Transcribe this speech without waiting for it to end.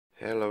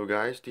Hello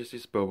guys, this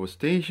is Bobo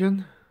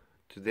Station.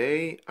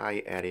 Today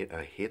I added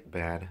a heat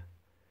bed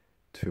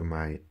to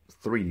my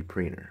 3D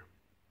printer,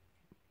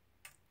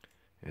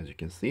 as you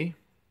can see,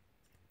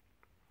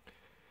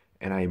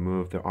 and I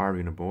moved the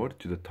Arduino board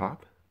to the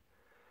top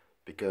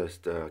because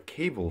the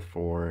cable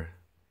for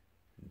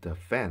the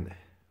fan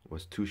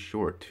was too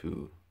short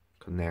to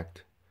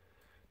connect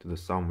to the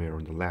somewhere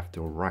on the left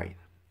or right,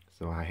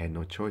 so I had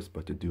no choice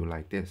but to do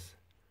like this.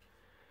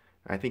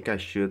 I think I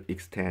should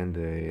extend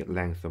the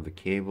length of the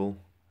cable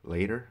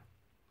later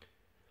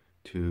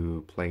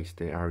to place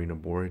the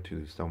Arduino board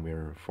to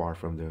somewhere far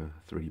from the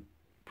 3D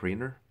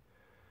printer.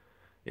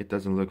 It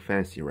doesn't look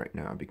fancy right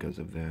now because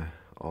of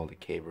all the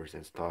cables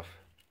and stuff.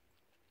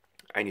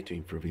 I need to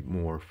improve it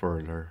more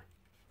further.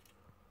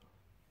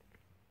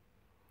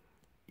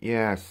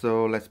 Yeah,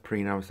 so let's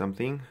print out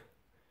something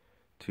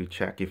to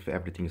check if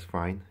everything is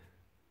fine.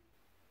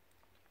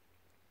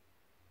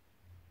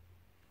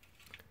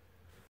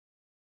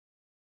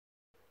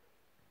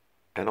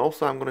 And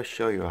also I'm going to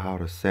show you how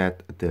to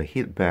set the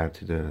heat bed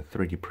to the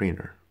 3D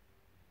printer.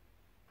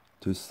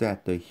 To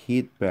set the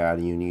heat bed,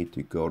 you need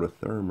to go to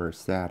thermal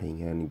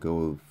setting and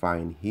go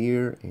find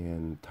here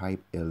and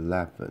type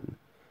 11.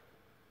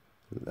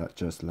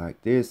 Just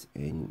like this,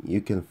 and you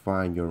can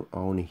find your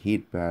own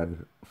heat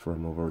bed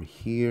from over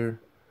here.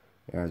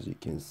 As you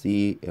can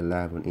see,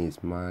 11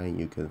 is mine.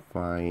 You can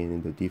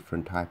find the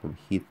different type of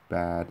heat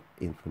bed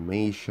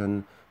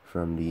information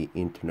from the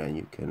internet.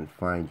 You can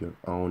find your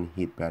own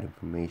heat bed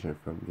information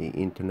from the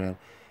internet,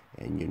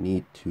 and you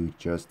need to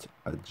just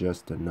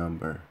adjust the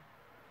number.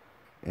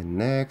 And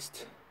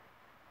next,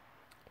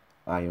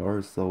 I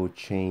also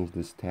changed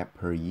the step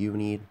per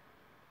unit,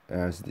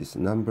 as this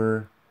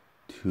number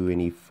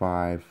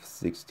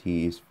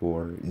 2560 is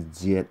for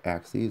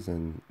Z-axis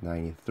and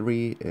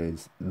 93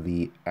 is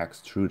the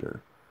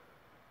extruder.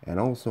 And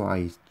also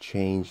I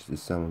changed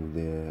some of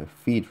the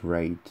feed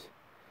rate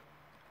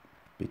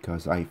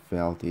because I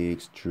felt the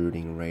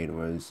extruding rate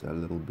was a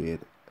little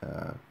bit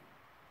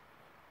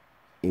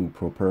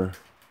improper,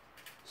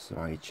 so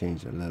I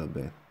changed a little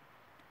bit.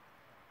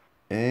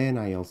 And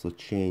I also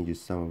changed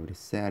some of the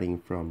setting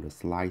from the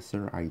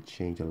slicer. I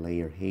changed the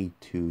layer height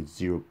to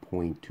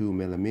 0.2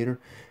 millimeter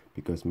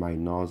because my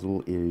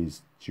nozzle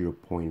is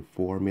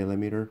 0.4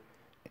 millimeter,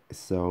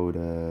 so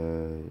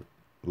the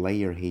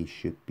layer height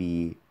should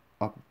be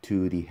up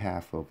to the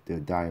half of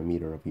the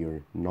diameter of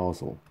your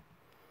nozzle.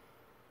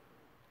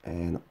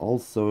 And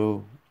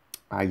also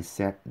I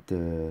set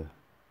the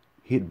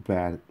heat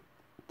bed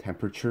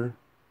temperature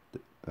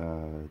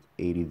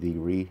 80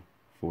 degree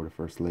for the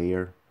first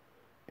layer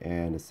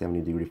and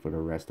 70 degree for the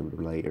rest of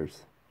the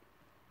layers.